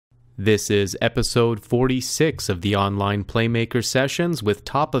This is episode 46 of the Online Playmaker Sessions with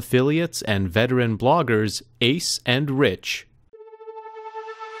top affiliates and veteran bloggers Ace and Rich.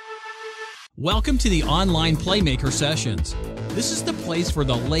 Welcome to the Online Playmaker Sessions. This is the place for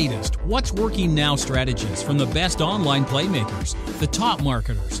the latest what's working now strategies from the best online playmakers, the top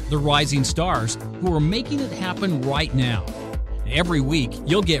marketers, the rising stars who are making it happen right now. Every week,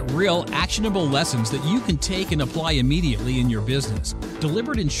 you'll get real actionable lessons that you can take and apply immediately in your business,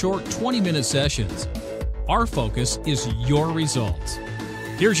 delivered in short 20-minute sessions. Our focus is your results.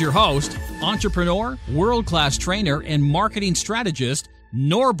 Here's your host, entrepreneur, world-class trainer, and marketing strategist,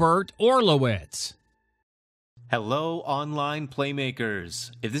 Norbert Orlowitz. Hello, online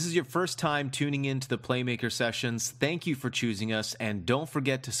playmakers. If this is your first time tuning into the Playmaker Sessions, thank you for choosing us, and don't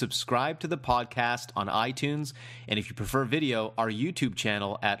forget to subscribe to the podcast on iTunes, and if you prefer video, our YouTube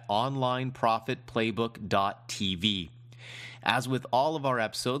channel at onlineprofitplaybook.tv. As with all of our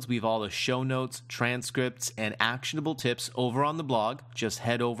episodes, we have all the show notes, transcripts, and actionable tips over on the blog. Just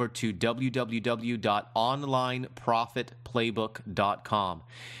head over to www.onlineprofitplaybook.com.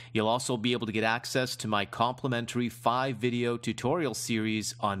 You'll also be able to get access to my complimentary 5-video tutorial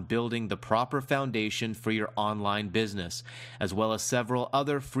series on building the proper foundation for your online business, as well as several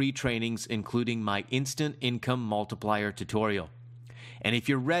other free trainings, including my Instant Income Multiplier tutorial. And if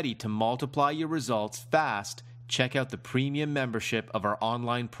you're ready to multiply your results fast, check out the premium membership of our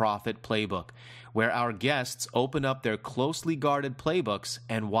Online Profit Playbook, where our guests open up their closely guarded playbooks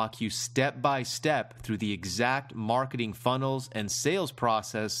and walk you step by step through the exact marketing funnels and sales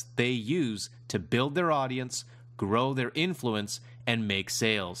process they use to build their audience, grow their influence, and make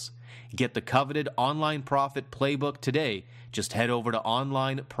sales. Get the coveted Online Profit Playbook today. Just head over to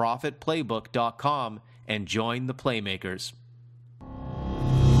onlineprofitplaybook.com and join the Playmakers.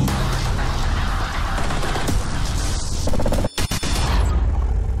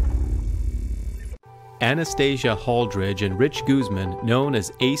 Anastacia Haldridge and Rich Guzman, known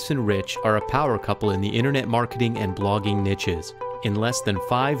as Ace and Rich, are a power couple in the internet marketing and blogging niches. In less than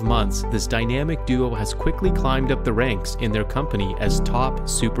 5 months, this dynamic duo has quickly climbed up the ranks in their company as top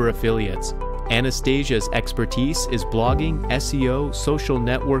super affiliates. Anastacia's expertise is blogging, SEO, social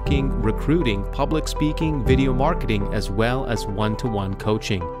networking, recruiting, public speaking, video marketing, as well as one-to-one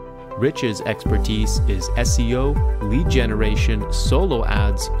coaching. Rich's expertise is SEO, lead generation, solo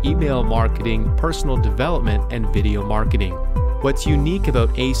ads, email marketing, personal development, and video marketing. What's unique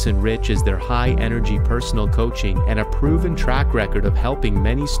about Ace and Rich is their high-energy personal coaching and a proven track record of helping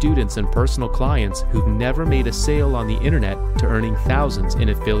many students and personal clients who've never made a sale on the internet to earning thousands in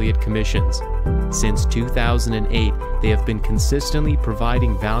affiliate commissions. Since 2008, they have been consistently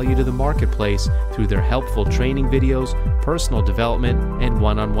providing value to the marketplace through their helpful training videos, personal development, and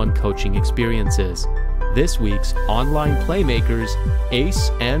one-on-one coaching experiences. This week's Online Playmakers,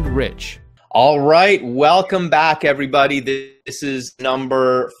 Ace and Rich. All right, welcome back, everybody. This is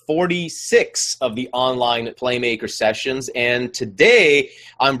number 46 of the Online Playmaker Sessions, and today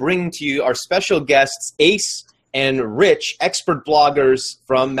I'm bringing to you our special guests, Ace and Rich, expert bloggers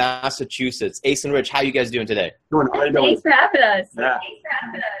from Massachusetts. Ace and Rich, how are you guys doing today? Thanks for having us. Yeah.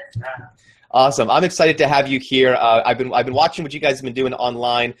 Awesome. I'm excited to have you here. I've been watching what you guys have been doing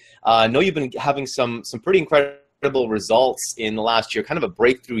online. I know you've been having some pretty incredible results in the last year, kind of a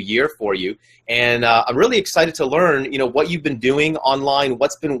breakthrough year for you. And I'm really excited to learn, what you've been doing online,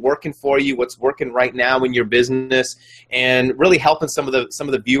 what's been working for you, what's working right now in your business, and really helping some of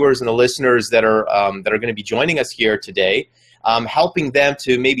the viewers and the listeners that are going to be joining us here today, helping them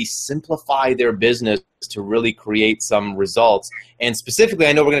to maybe simplify their business to really create some results. And specifically,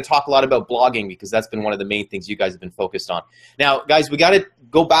 I know we're going to talk a lot about blogging because that's been one of the main things you guys have been focused on. Now, guys, we got to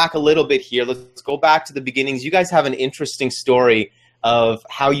go back a little bit here. Let's go back to the beginnings. You guys have an interesting story of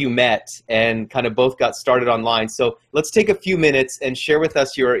how you met and kind of both got started online. So let's take a few minutes and share with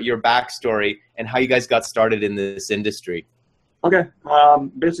us your backstory and how you guys got started in this industry. Okay.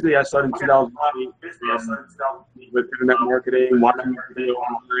 Basically, I started in 2008 with internet marketing, watching video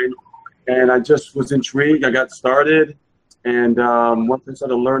online, and I just was intrigued. I got started, and once I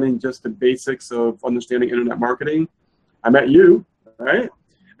started learning just the basics of understanding internet marketing, I met you, right?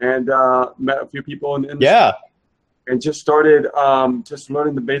 And met a few people in the industry. Yeah. And just started just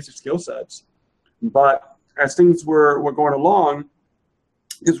learning the basic skill sets. But as things were going along,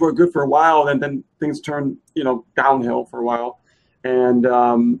 things were good for a while, and then things turned downhill for a while. And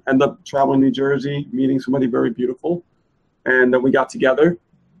ended up traveling to New Jersey, meeting somebody very beautiful, and we got together.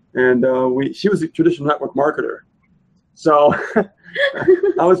 And she was a traditional network marketer, so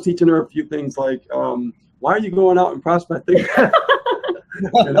I was teaching her a few things like, why are you going out and prospecting?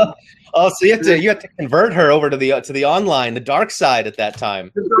 You know? Oh, so you have to convert her over to the online, the dark side at that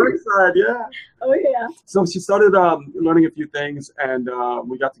time. The dark side, yeah. Oh yeah. So she started learning a few things, and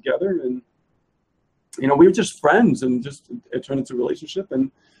we got together, and we were just friends, and just it turned into a relationship,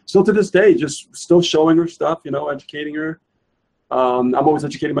 and still to this day, just still showing her stuff, educating her. I'm always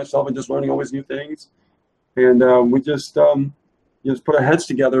educating myself and just learning always new things, and we just put our heads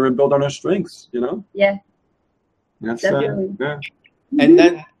together and build on our strengths. Yeah. That's Definitely. yeah. And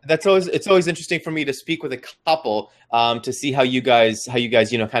then it's always interesting for me to speak with a couple to see how you guys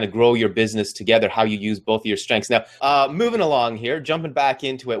kind of grow your business together, how you use both of your strengths. Now, moving along here, jumping back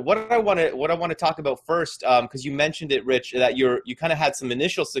into it, what I want to talk about first, because you mentioned it, Rich, that you kind of had some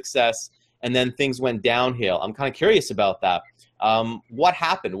initial success and then things went downhill. I'm kind of curious about that. What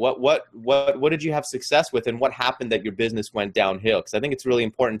happened? What did you have success with, and what happened that your business went downhill? Because I think it's really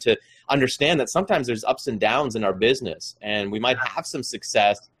important to understand that sometimes there's ups and downs in our business, and we might have some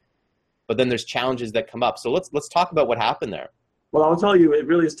success, but then there's challenges that come up. So let's talk about what happened there. Well, I'll tell you, it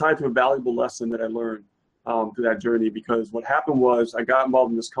really is tied to a valuable lesson that I learned through that journey, because what happened was I got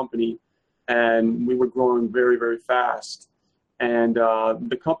involved in this company, and we were growing very, very fast. And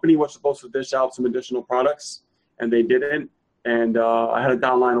the company was supposed to dish out some additional products, and they didn't. And I had a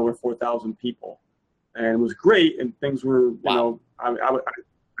downline over 4,000 people, and it was great. And things were, Wow. I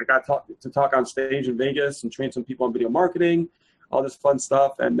got to talk on stage in Vegas and train some people on video marketing, all this fun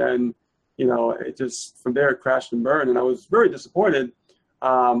stuff. And then, it just, from there, it crashed and burned. And I was very disappointed.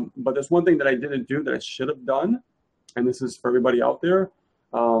 But there's one thing that I didn't do that I should have done. And this is for everybody out there.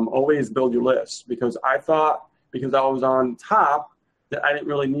 Always build your list, because I thought, because I was on top, that I didn't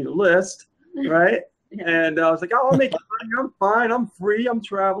really need a list, right? And I was like, oh, I'll make it. I'm fine. I'm free. I'm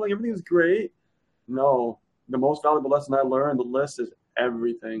traveling. Everything's great. No, the most valuable lesson I learned, the list is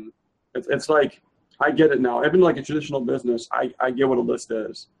everything. It's like, I get it now. Even like a traditional business, I get what a list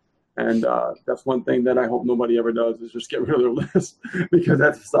is. And that's one thing that I hope nobody ever does, is just get rid of their list, because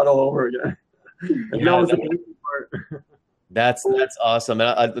that's to start all over again. And that was the big part. That's awesome.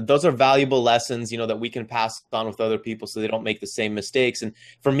 And those are valuable lessons, that we can pass on with other people so they don't make the same mistakes. And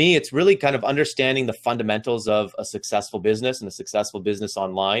for me, it's really kind of understanding the fundamentals of a successful business and a successful business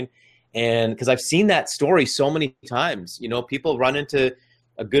online. And because I've seen that story so many times, people run into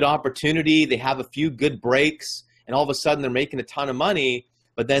a good opportunity, they have a few good breaks, and all of a sudden they're making a ton of money.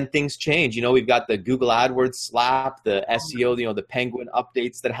 But then things change. We've got the Google AdWords slap, the SEO, the penguin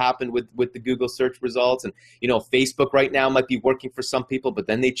updates that happened with the Google search results. And, Facebook right now might be working for some people, but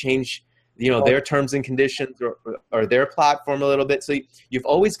then they change, their terms and conditions or their platform a little bit. So you've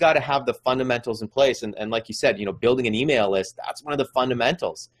always got to have the fundamentals in place. And like you said, building an email list, that's one of the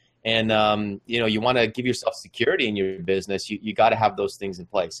fundamentals. And, you want to give yourself security in your business. You got to have those things in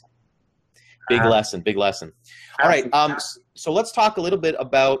place. Big lesson. All right. So let's talk a little bit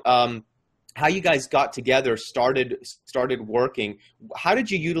about how you guys got together, started working. How did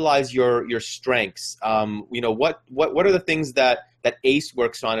you utilize your strengths? What are the things that Ace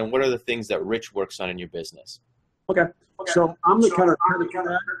works on, and what are the things that Rich works on in your business? Okay. So I'm the kind of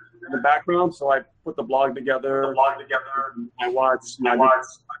in the background. So I put the blog together. I watch.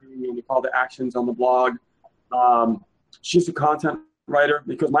 We call the actions on the blog. She's the content writer,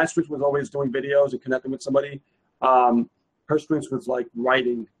 because my strength was always doing videos and connecting with somebody. Her strength was like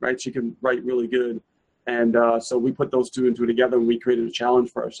writing, right? She can write really good. And so we put those two together, and we created a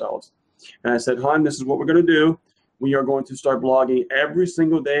challenge for ourselves. And I said, hon, this is what we're going to do. We are going to start blogging every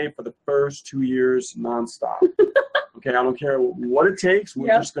single day for the first 2 years nonstop. Okay, I don't care what it takes. We're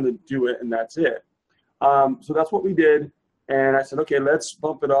just going to do it, and that's it. So that's what we did. And I said, okay, let's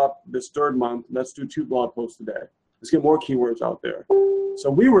bump it up this third month. Let's do 2 blog posts a day. Let's get more keywords out there.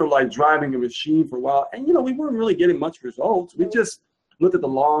 So we were like driving a machine for a while, and we weren't really getting much results. We just looked at the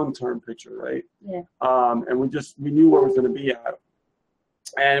long-term picture, right? Yeah. And we knew where it was going to be at,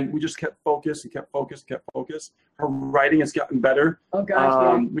 and we just kept focused. Her writing has gotten better. Oh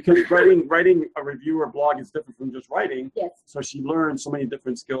gosh. Because writing a review or blog is different from just writing. Yes. So she learned so many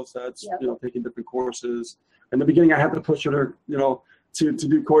different skill sets. Taking different courses. In the beginning, I had to push her, to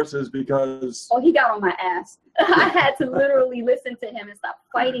do courses, because he got on my ass. I had to literally listen to him and stop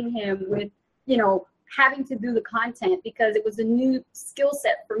fighting him with having to do the content, because it was a new skill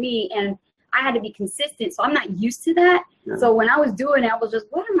set for me, and I had to be consistent. So I'm not used to that. So when I was doing it, I was just,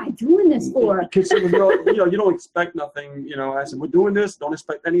 what am I doing this for? Because you don't expect nothing. I said, we're doing this, don't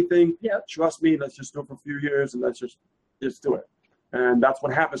expect anything. Trust me, let's just do it for a few years, and let's just do it. And that's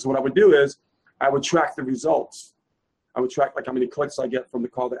what happened. So what I would do is I would track the results. I would track like how many clicks I get from the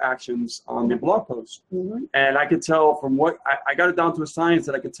call to actions on the blog post. And I could tell from what I got it down to a science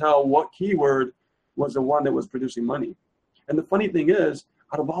that I could tell what keyword was the one that was producing money. And the funny thing is,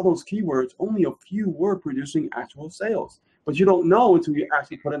 out of all those keywords, only a few were producing actual sales. But you don't know until you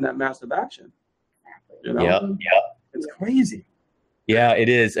actually put in that massive action. You know? Yeah. It's crazy. Yeah, it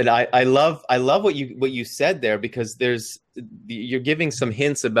is. And I love what you said there, because you're giving some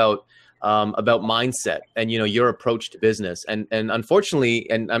hints about mindset and, your approach to business. And unfortunately,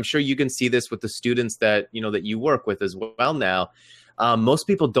 and I'm sure you can see this with the students that you work with as well now, most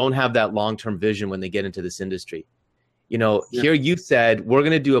people don't have that long-term vision when they get into this industry. Here you said, we're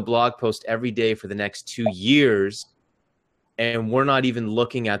going to do a blog post every day for the next 2 years, and we're not even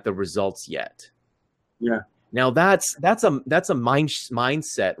looking at the results yet. Yeah. Now that's a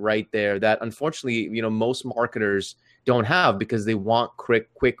mindset right there that unfortunately, most marketers don't have, because they want quick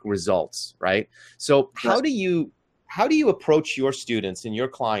results, right? So how do you approach your students and your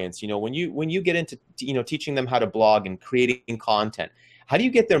clients, when you get into, teaching them how to blog and creating content? How do you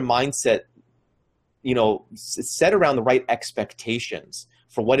get their mindset, set around the right expectations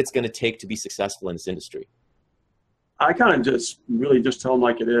for what it's going to take to be successful in this industry? I kind of just tell them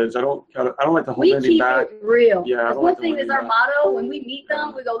like it is. I don't like to hold anything back. We keep it real. Yeah. One thing is our motto. When we meet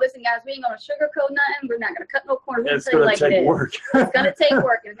them, we go, listen, guys, we ain't gonna sugarcoat nothing. We're not gonna cut no corners. It's gonna take work. It's gonna take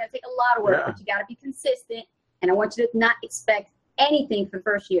work. It's gonna take a lot of work, but you gotta be consistent. And I want you to not expect anything for the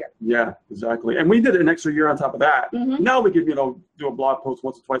first year. Yeah, exactly. And we did an extra year on top of that. Mm-hmm. Now we could, do a blog post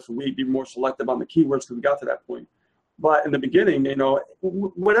once or twice a week, be more selective on the keywords because we got to that point. But in the beginning,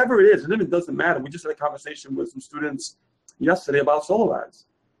 whatever it is, it doesn't matter. We just had a conversation with some students yesterday about solo ads.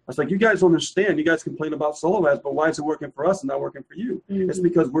 I was like, you guys understand, you guys complain about solo ads, but why is it working for us and not working for you? Mm-hmm. It's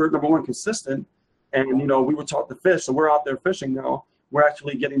because we're, number one, consistent. And, we were taught to fish, so we're out there fishing now. We're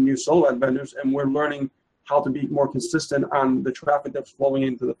actually getting new solo ad vendors, and we're learning how to be more consistent on the traffic that's flowing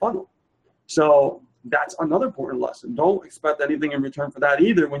into the funnel. So that's another important lesson. Don't expect anything in return for that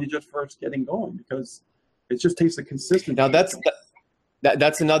either when you're just first getting going, because it just takes the consistency. Now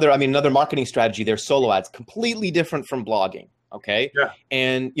that's another marketing strategy there. Solo ads, completely different from blogging. Okay. Yeah.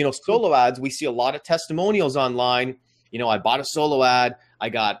 And, solo ads, we see a lot of testimonials online. I bought a solo ad. I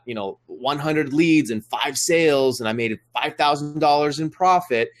got, 100 leads and 5 sales, and I made $5,000 in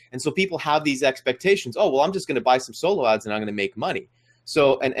profit. And so people have these expectations. Oh, well, I'm just going to buy some solo ads and I'm going to make money.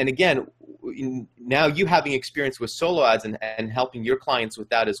 So, and again, now you having experience with solo ads and helping your clients with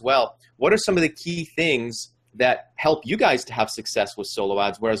that as well, what are some of the key things that help you guys to have success with solo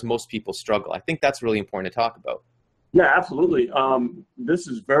ads, whereas most people struggle? I think that's really important to talk about. Yeah, absolutely. This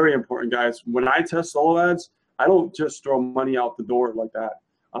is very important, guys. When I test solo ads, I don't just throw money out the door like that.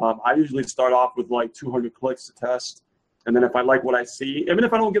 I usually start off with like 200 clicks to test. And then if I like what I see, even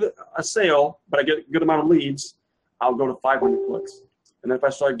if I don't get a sale, but I get a good amount of leads, I'll go to 500 clicks. And then if I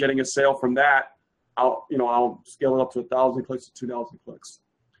start getting a sale from that, I'll scale it up to 1,000 clicks to 2,000 clicks.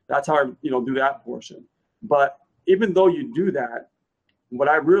 That's how I, do that portion. But even though you do that, what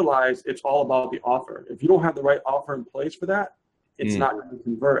I realize, it's all about the offer. If you don't have the right offer in place for that, it's not going to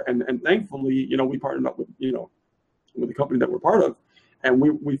convert. And thankfully, we partnered up with, with the company that we're part of, and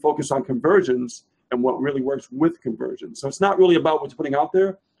we focus on conversions and what really works with conversions. So it's not really about what you're putting out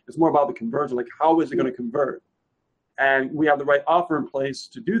there. It's more about the conversion, like how is it going to convert? And we have the right offer in place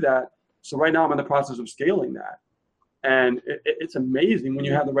to do that. So right now I'm in the process of scaling that. And it's amazing when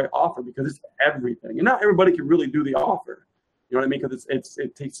you have the right offer, because it's everything. And not everybody can really do the offer. You know what I mean? Because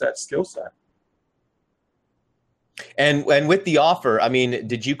it takes that skill set. And with the offer,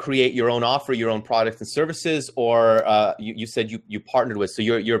 did you create your own offer, your own products and services, or you said you partnered with? So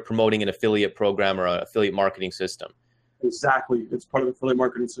you're promoting an affiliate program or an affiliate marketing system? Exactly, it's part of the affiliate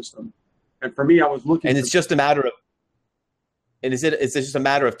marketing system. And for me, I was looking. And it's just a matter of. And is it just a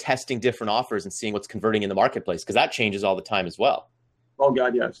matter of testing different offers and seeing what's converting in the marketplace? Because that changes all the time as well. Oh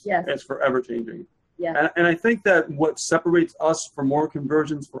God, yes. Yes. It's forever changing. Yeah. And I think that what separates us from more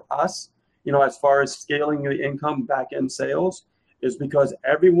conversions for us, as far as scaling the income back-end sales, is because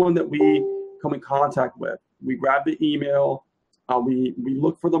everyone that we come in contact with, we grab the email, we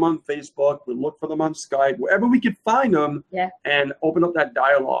look for them on Facebook, we look for them on Skype, wherever we could find them, and open up that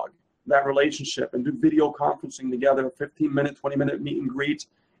dialogue, that relationship, and do video conferencing together, a 15-minute, 20-minute meet and greet.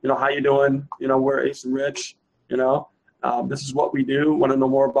 How you doing? We're Ace and Rich. This is what we do. Want to know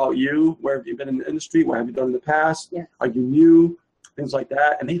more about you? Where have you been in the industry? What have you done in the past? Yeah. Are you new? Things like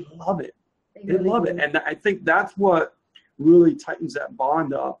that. And they love it. They really love do. it. And I think that's what really tightens that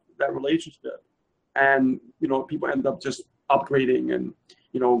bond up, that relationship. And, people end up just upgrading and,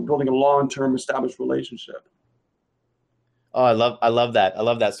 building a long-term established relationship. Oh, I love that. I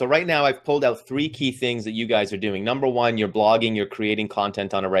love that. So right now I've pulled out 3 key things that you guys are doing. Number 1, you're blogging, you're creating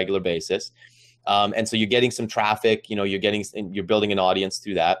content on a regular basis. And so you're getting some traffic, you're building an audience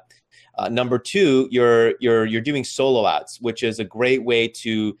through that. Number two, you're doing solo ads, which is a great way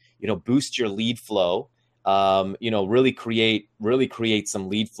to, boost your lead flow. Really create some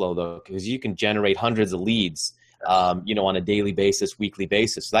lead flow though, because you can generate hundreds of leads, on a daily basis, weekly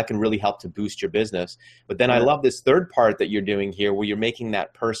basis. So that can really help to boost your business. But then I love this third part that you're doing here, where you're making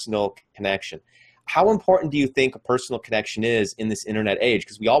that personal connection. How important do you think a personal connection is in this internet age?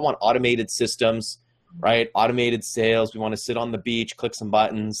 Because we all want automated systems, right? Automated sales. We want to sit on the beach, click some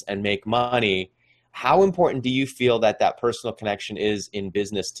buttons, and make money. How important do you feel that personal connection is in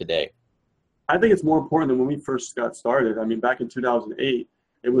business today? I think it's more important than when we first got started. I mean, back in 2008,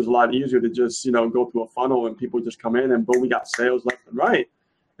 it was a lot easier to just, go through a funnel and people just come in and boom, we got sales left and right.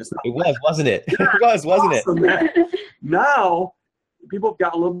 It's not, it was, wasn't it? Yeah, it was, wasn't awesome, it? Man. Now, people have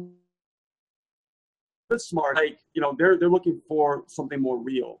got a little bit smart. Like, they're looking for something more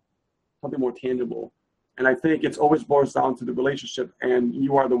real, something more tangible. And I think it's always boils down to the relationship, and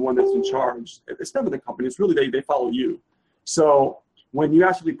you are the one that's in charge. It's never the company. It's really they follow you. So when you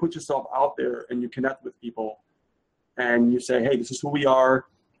actually put yourself out there and you connect with people and you say, hey, this is who we are.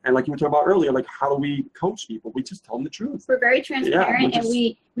 And like you were talking about earlier, like how do we coach people? We just tell them the truth. We're very transparent, and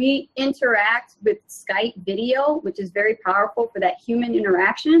we interact with Skype video, which is very powerful for that human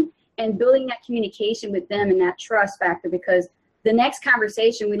interaction and building that communication with them and that trust factor, because the next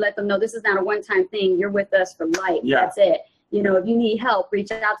conversation, we let them know this is not a one-time thing. You're with us for life. Yeah. That's it. If you need help,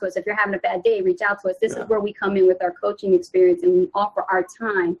 reach out to us. If you're having a bad day, reach out to us. This is where we come in with our coaching experience, and we offer our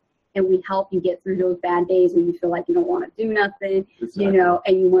time, and we help you get through those bad days when you feel like you don't want to do nothing,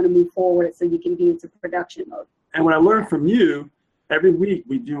 and you want to move forward so you can be into production mode. And what I learned from you, every week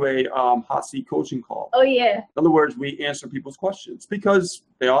we do a hot seat coaching call. Oh, yeah. In other words, we answer people's questions because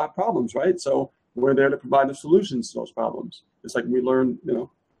they all have problems, right? So we're there to provide the solutions to those problems. It's like we learn,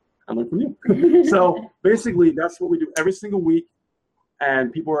 I learned from you. So basically, that's what we do every single week.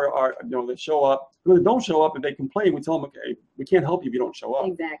 And people are they show up. When they don't show up and they complain, we tell them, okay, we can't help you if you don't show up.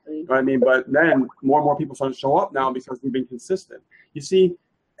 Exactly. You know what I mean? But then more and more people start to show up now because we've been consistent. You see,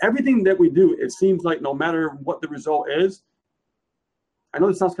 everything that we do, it seems like no matter what the result is, I know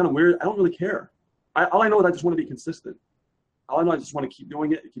this sounds kind of weird. I don't really care. All I know is I just want to be consistent. All I know, I just want to keep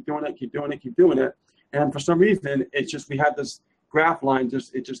doing it, keep doing it, keep doing it, keep doing it. And for some reason, it's just, we have this graph line,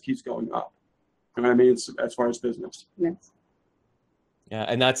 it just keeps going up. You know what I mean? It's, as far as business. Yes. Yeah,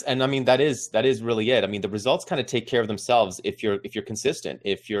 and I mean that is really it. I mean, the results kind of take care of themselves if you're consistent,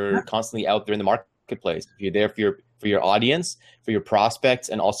 if you're constantly out there in the marketplace, if you're there for your audience, for your prospects,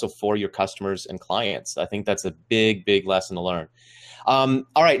 and also for your customers and clients. I think that's a big lesson to learn. All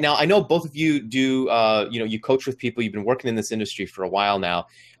right, now I know both of you do you coach with people. You've been working in this industry for a while now.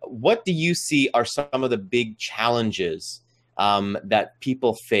 What do you see are some of the big challenges that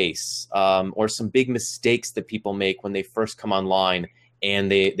people face, or some big mistakes that people make when they first come online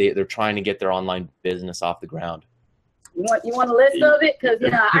and they're trying to get their online business off the ground? You want a list of it? Because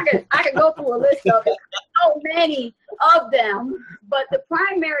I could go through a list of it. So many of them. But the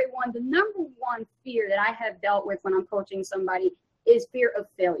primary one, the number one fear that I have dealt with when I'm coaching somebody is fear of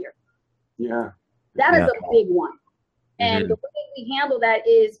failure. Yeah. That is a big one. And the way we handle that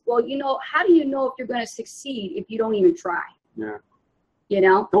is, well, how do you know if you're going to succeed if you don't even try? Yeah.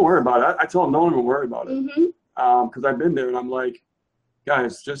 Don't worry about it. I tell them, don't even worry about it. Because I've been there, and I'm like,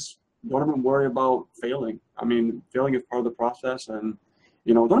 guys, just don't even worry about failing. I mean, failing is part of the process, and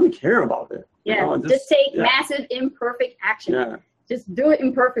don't even care about it. Yeah, just take massive imperfect action. Yeah. Just do it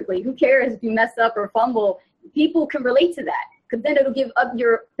imperfectly. Who cares if you mess up or fumble? People can relate to that, because then it'll give up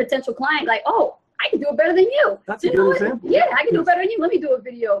your potential client like, oh, I can do it better than you. That's a good example. Yeah, I can do it better than you. Let me do a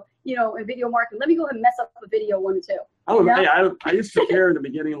video, in video marketing. Let me go ahead and mess up a video 1 or 2. I used to care in the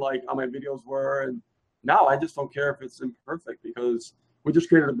beginning, like how my videos were, and now I just don't care if it's imperfect, because we just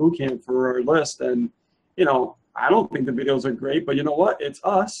created a boot camp for our list, and I don't think the videos are great, but you know what? It's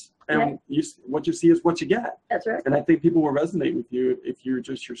us, and what you see is what you get. That's right. And I think people will resonate with you if you're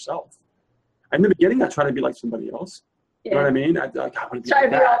just yourself. In the beginning, I try to be like somebody else. You know what I mean? I want to be try to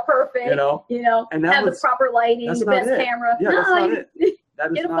be all perfect. And have the proper lighting, the best camera. Yeah, that's not it.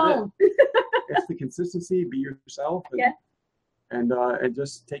 That is not it. it. It's the consistency. Be yourself. And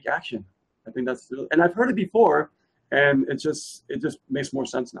just take action. I think that's, and I've heard it before, and it just makes more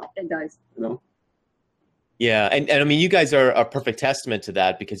sense now. It does. Yeah, and I mean, you guys are a perfect testament to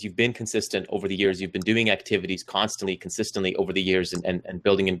that, because you've been consistent over the years. You've been doing activities constantly, consistently over the years, and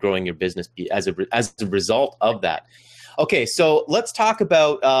building and growing your business as a result of that. Okay, so let's talk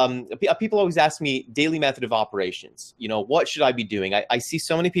about, people always ask me daily method of operations. What should I be doing? I see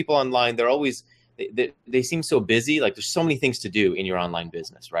so many people online. They're always they seem so busy. Like there's so many things to do in your online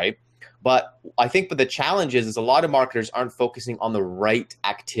business, right? But I think the challenge is a lot of marketers aren't focusing on the right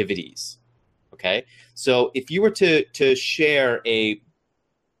activities. Okay, so if you were to share a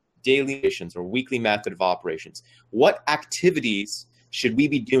daily operations or weekly method of operations, what activities should we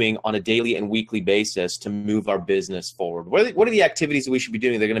be doing on a daily and weekly basis to move our business forward? What are the activities that we should be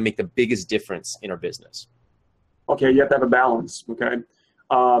doing that are going to make the biggest difference in our business? Okay, you have to have a balance. Okay,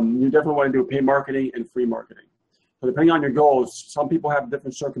 you definitely want to do paid marketing and free marketing. So depending on your goals, some people have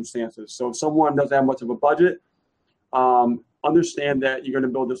different circumstances. So if someone doesn't have much of a budget, understand that you're going to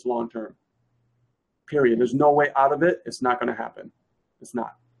build this long term. Period. There's no way out of it. It's not going to happen. It's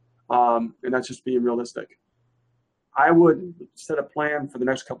not. And that's just being realistic. I would set a plan for the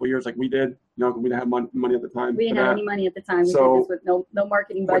next couple of years like we did. You know, we didn't have money at the time. We didn't have any money at the time. We So did this with no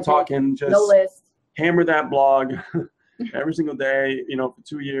marketing budget, we're talking just no list. hammer that blog every single day, you know, for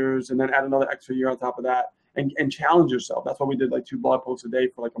 2 years, and then add another extra year on top of that, and challenge yourself. That's why we did like 2 blog posts a day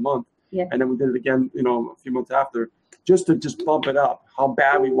for like a month. Yeah. And then we did it again, you know, a few months after, just to bump it up, how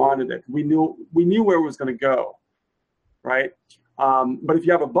bad we wanted it. We knew where it was going to go, right? But if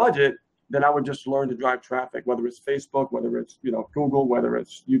you have a budget, then I would just learn to drive traffic, whether it's Facebook, whether it's, you know, Google, whether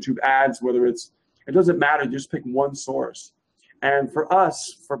it's YouTube ads, it doesn't matter. Just pick one source. And for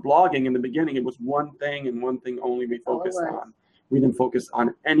us, for blogging in the beginning, it was one thing and one thing only we focused on. We didn't focus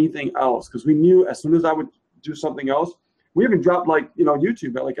on anything else because we knew as soon as I would do something else, we even dropped like, you know,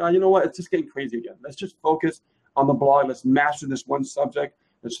 YouTube, but like, oh, you know what? It's just getting crazy again. Let's just focus on the blog. Let's master this one subject.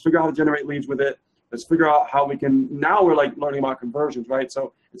 Let's figure out how to generate leads with it. Let's figure out how we can, now we're like learning about conversions, right?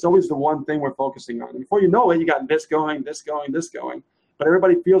 So it's always the one thing we're focusing on. And before you know it, you got this going, this going, this going. But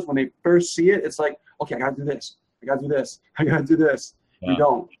everybody feels when they first see it, it's like, okay, I got to do this. I got to do this. I got to do this. Yeah. You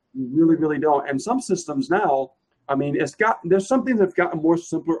don't. You really, really don't. And some systems now, I mean, there's something that's gotten more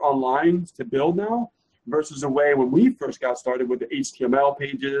simpler online to build now versus the way when we first got started with the HTML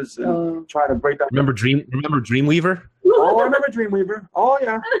pages and trying to break that. Remember Dreamweaver? Oh, I remember Dreamweaver. Oh,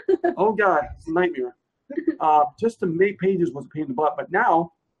 yeah. Oh, God. It's a nightmare. Just to make pages was a pain in the butt. But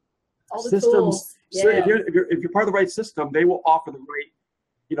now, all the systems, tools. so Yeah. if you're part of the right system, they will offer the right,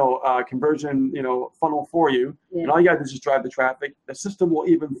 you know, conversion, you know, funnel for you. Yeah. And all you got to do is just drive the traffic. The system will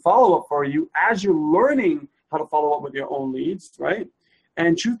even follow up for you as you're learning how to follow up with your own leads, right?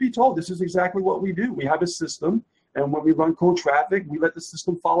 And truth be told, this is exactly what we do. We have a system, and when we run cold traffic, we let the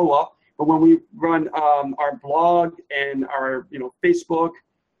system follow up. But when we run our blog and our, you know, Facebook,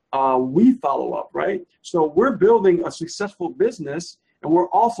 we follow up, right? So we're building a successful business, and we're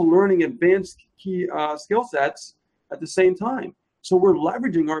also learning advanced key skill sets at the same time. So we're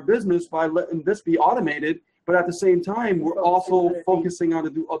leveraging our business by letting this be automated, but at the same time, we're also focusing on to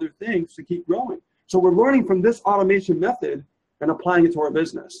do other things to keep growing. So we're learning from this automation method and applying it to our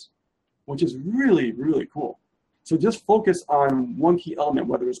business, which is really, really cool. So just focus on one key element,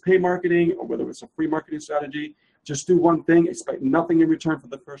 whether it's paid marketing or whether it's a free marketing strategy. Just do one thing, expect nothing in return for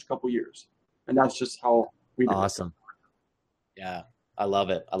the first couple of years. And that's just how we do it. Awesome. Yeah, I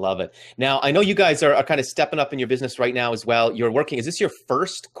love it. I love it. Now, I know you guys are kind of stepping up in your business right now as well. You're working, is this your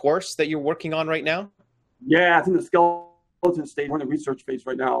first course that you're working on right now? Yeah, it's in the skeleton stage. We're in the research phase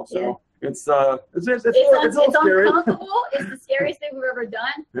right now. So yeah. It's uncomfortable. It's the scariest thing we've ever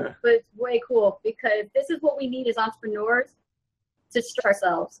done, yeah. But it's way cool because this is what we need as entrepreneurs to stretch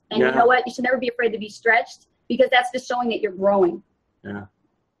ourselves. And you know what? You should never be afraid to be stretched because that's just showing that you're growing. Yeah.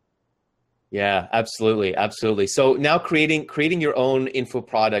 Yeah, absolutely. Absolutely. So now creating your own info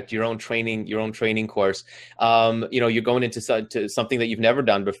product, your own training course, you know, you're going into something that you've never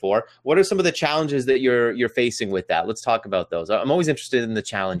done before. What are some of the challenges that you're facing with that? Let's talk about those. I'm always interested in the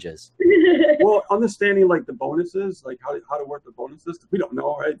challenges. Well, understanding like the bonuses, like how to work the bonuses, because we don't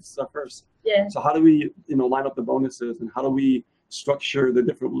know, right? This is our first. Yeah. So how do we, you know, line up the bonuses and how do we structure the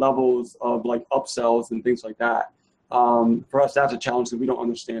different levels of like upsells and things like that? For us, that's a challenge that we don't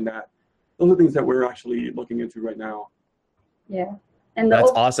understand that. Those are things that we're actually looking into right now. Yeah. And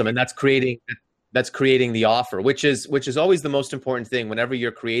that's awesome. And that's creating the offer, which is always the most important thing. Whenever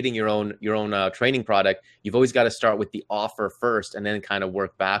you're creating your own training product, you've always got to start with the offer first and then kind of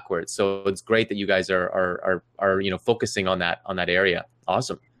work backwards. So it's great that you guys are you know, focusing on that area.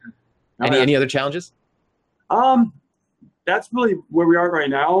 Awesome. Any other challenges? That's really where we are right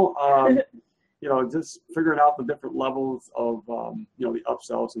now. You know, just figuring out the different levels of, you know, the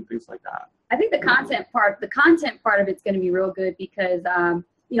upsells and things like that. I think the content part of it's going to be real good because,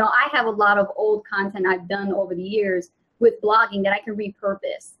 you know, I have a lot of old content I've done over the years with blogging that I can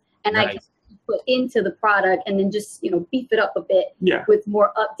repurpose and I can put into the product and then just, you know, beef it up a bit with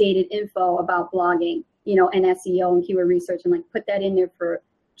more updated info about blogging, you know, and SEO and keyword research and like put that in there for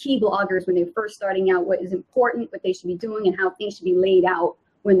key bloggers when they're first starting out, what is important, what they should be doing, and how things should be laid out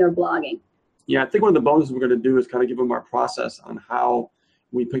when they're blogging. Yeah, I think one of the bonuses we're going to do is kind of give them our process on how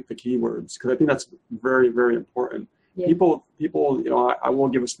we pick the keywords, because I think that's very, very important. Yeah. People, you know, I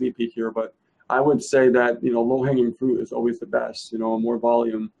won't give a sneak peek here, but I would say that, you know, low-hanging fruit is always the best, you know, more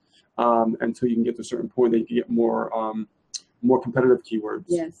volume until you can get to a certain point that you can get more competitive keywords.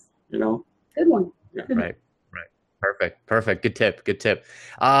 Yes. You know? Good one. Yeah. Right. Perfect. Good tip.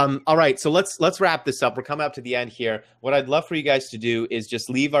 All right. So let's wrap this up. We're coming up to the end here. What I'd love for you guys to do is just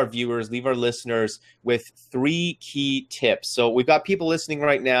leave our viewers, leave our listeners with 3 key tips. So we've got people listening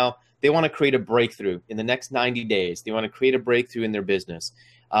right now. They want to create a breakthrough in the next 90 days. They want to create a breakthrough in their business.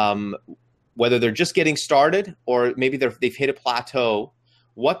 Whether they're just getting started or maybe they've hit a plateau,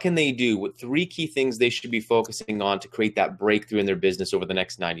 what can they do? What 3 key things they should be focusing on to create that breakthrough in their business over the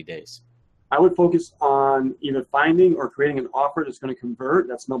next 90 days? I would focus on either finding or creating an offer that's going to convert.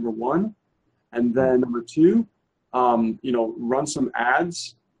 That's number 1. And then number 2, you know, run some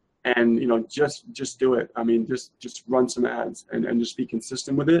ads and, you know, just do it. I mean, just run some ads and just be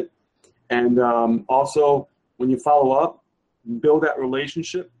consistent with it. And also, when you follow up, build that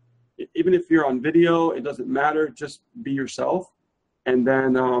relationship. Even if you're on video, it doesn't matter. Just be yourself. And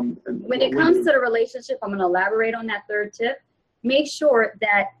then when it comes to the relationship, I'm going to elaborate on that 3rd tip. Make sure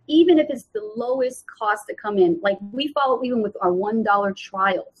that even if it's the lowest cost to come in, like we follow even with our $1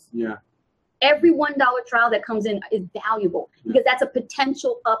 trials. Yeah. Every $1 trial that comes in is valuable because that's a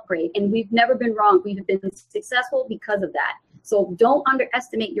potential upgrade. And we've never been wrong. We've been successful because of that. So don't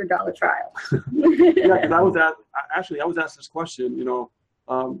underestimate your $1 trial. Yeah, and I was asked this question, you know,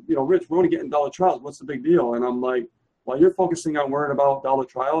 Rich, we're only getting $1 trials. What's the big deal? And I'm like, while you're focusing on worrying about $1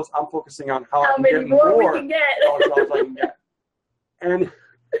 trials, I'm focusing on how many more we can get. $1 trials I can get. And,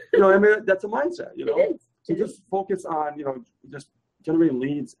 you know, I mean, that's a mindset, you know. So just focus on, you know, just generating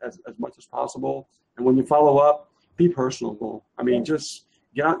leads as much as possible. And when you follow up, be personable. I mean, just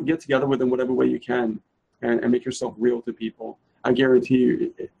get out and get together with them whatever way you can and make yourself real to people. I guarantee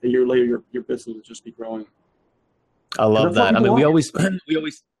you, a year later, your business will just be growing. I love that. I mean, we always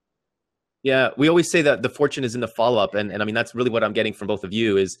say that the fortune is in the follow-up. And I mean, that's really what I'm getting from both of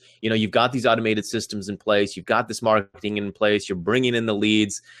you is, you know, you've got these automated systems in place. You've got this marketing in place. You're bringing in the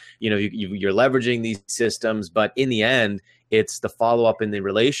leads. You know, you're leveraging these systems. But in the end, it's the follow-up and the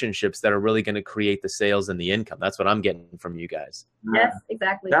relationships that are really going to create the sales and the income. That's what I'm getting from you guys. Yes,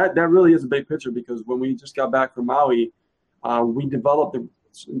 exactly. That really is a big picture because when we just got back from Maui, we developed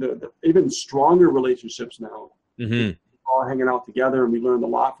the even stronger relationships now. Mm-hmm. All hanging out together, and we learned a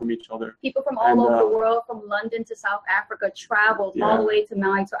lot from each other. People from all over the world, from London to South Africa, traveled all the way to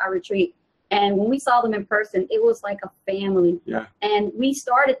Maui to our retreat. And when we saw them in person, it was like a family. Yeah. And we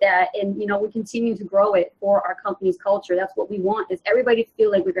started that, and you know, we continue to grow it for our company's culture. That's what we want: is everybody to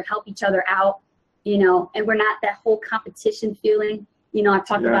feel like we're gonna help each other out, you know, and we're not that whole competition feeling. You know, I've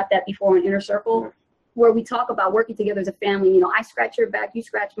talked about that before in Inner Circle. Where we talk about working together as a family. You know, I scratch your back, you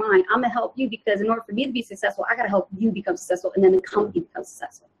scratch mine. I'm gonna help you because in order for me to be successful, I gotta help you become successful, and then the company becomes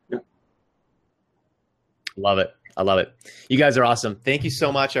successful. Yeah. Love it. I love it. You guys are awesome. Thank you so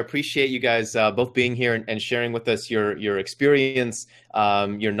much. I appreciate you guys both being here and sharing with us your experience,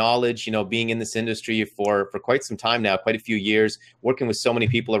 your knowledge, you know, being in this industry for quite some time now, quite a few years, working with so many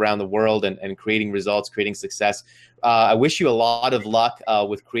people around the world and creating results, creating success. I wish you a lot of luck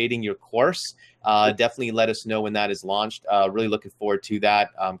with creating your course. Definitely let us know when that is launched. Really looking forward to that.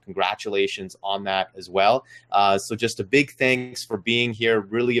 Congratulations on that as well. So just a big thanks for being here.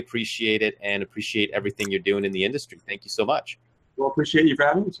 Really appreciate it and appreciate everything you're doing in the industry. Thank you so much. Well, appreciate you for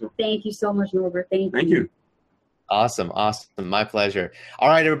having me. Thank you so much, Norbert. Thank you. Awesome. My pleasure. All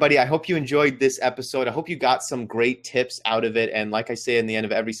right, everybody. I hope you enjoyed this episode. I hope you got some great tips out of it. And like I say in the end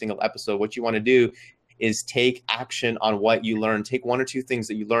of every single episode, what you want to do is take action on what you learn. Take 1 or 2 things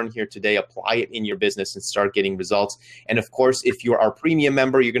that you learn here today, apply it in your business and start getting results. And of course, if you're our premium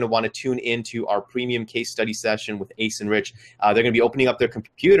member, you're going to want to tune into our premium case study session with Ace and Rich. They're going to be opening up their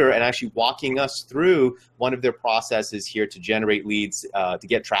computer and actually walking us through one of their processes here to generate leads, to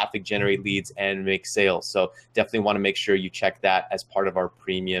get traffic, generate leads, and make sales. So definitely want to make sure you check that as part of our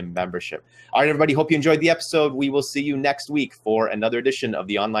premium membership. All right, everybody, hope you enjoyed the episode. We will see you next week for another edition of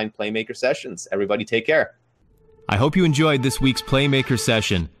the Online Playmaker Sessions. Everybody take care. I hope you enjoyed this week's Playmaker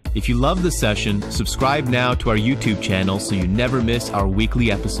session. If you love the session, subscribe now to our YouTube channel so you never miss our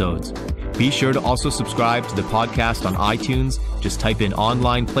weekly episodes. Be sure to also subscribe to the podcast on iTunes. Just type in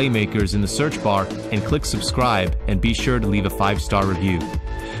Online Playmakers in the search bar and click subscribe, and be sure to leave a 5-star review.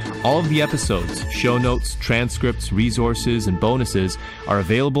 All of the episodes, show notes, transcripts, resources, and bonuses are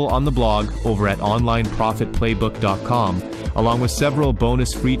available on the blog over at onlineprofitplaybook.com, along with several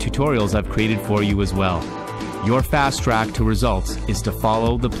bonus free tutorials I've created for you as well. Your fast track to results is to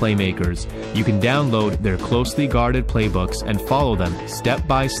follow the Playmakers. You can download their closely guarded playbooks and follow them step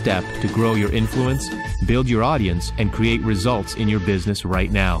by step to grow your influence, build your audience, and create results in your business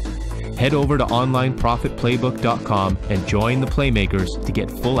right now. Head over to onlineprofitplaybook.com and join the Playmakers to get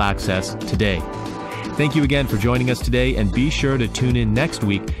full access today. Thank you again for joining us today, and be sure to tune in next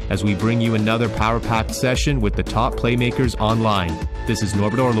week as we bring you another power-packed session with the top Playmakers online. This is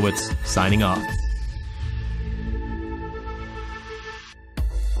Norbert Orlowitz signing off.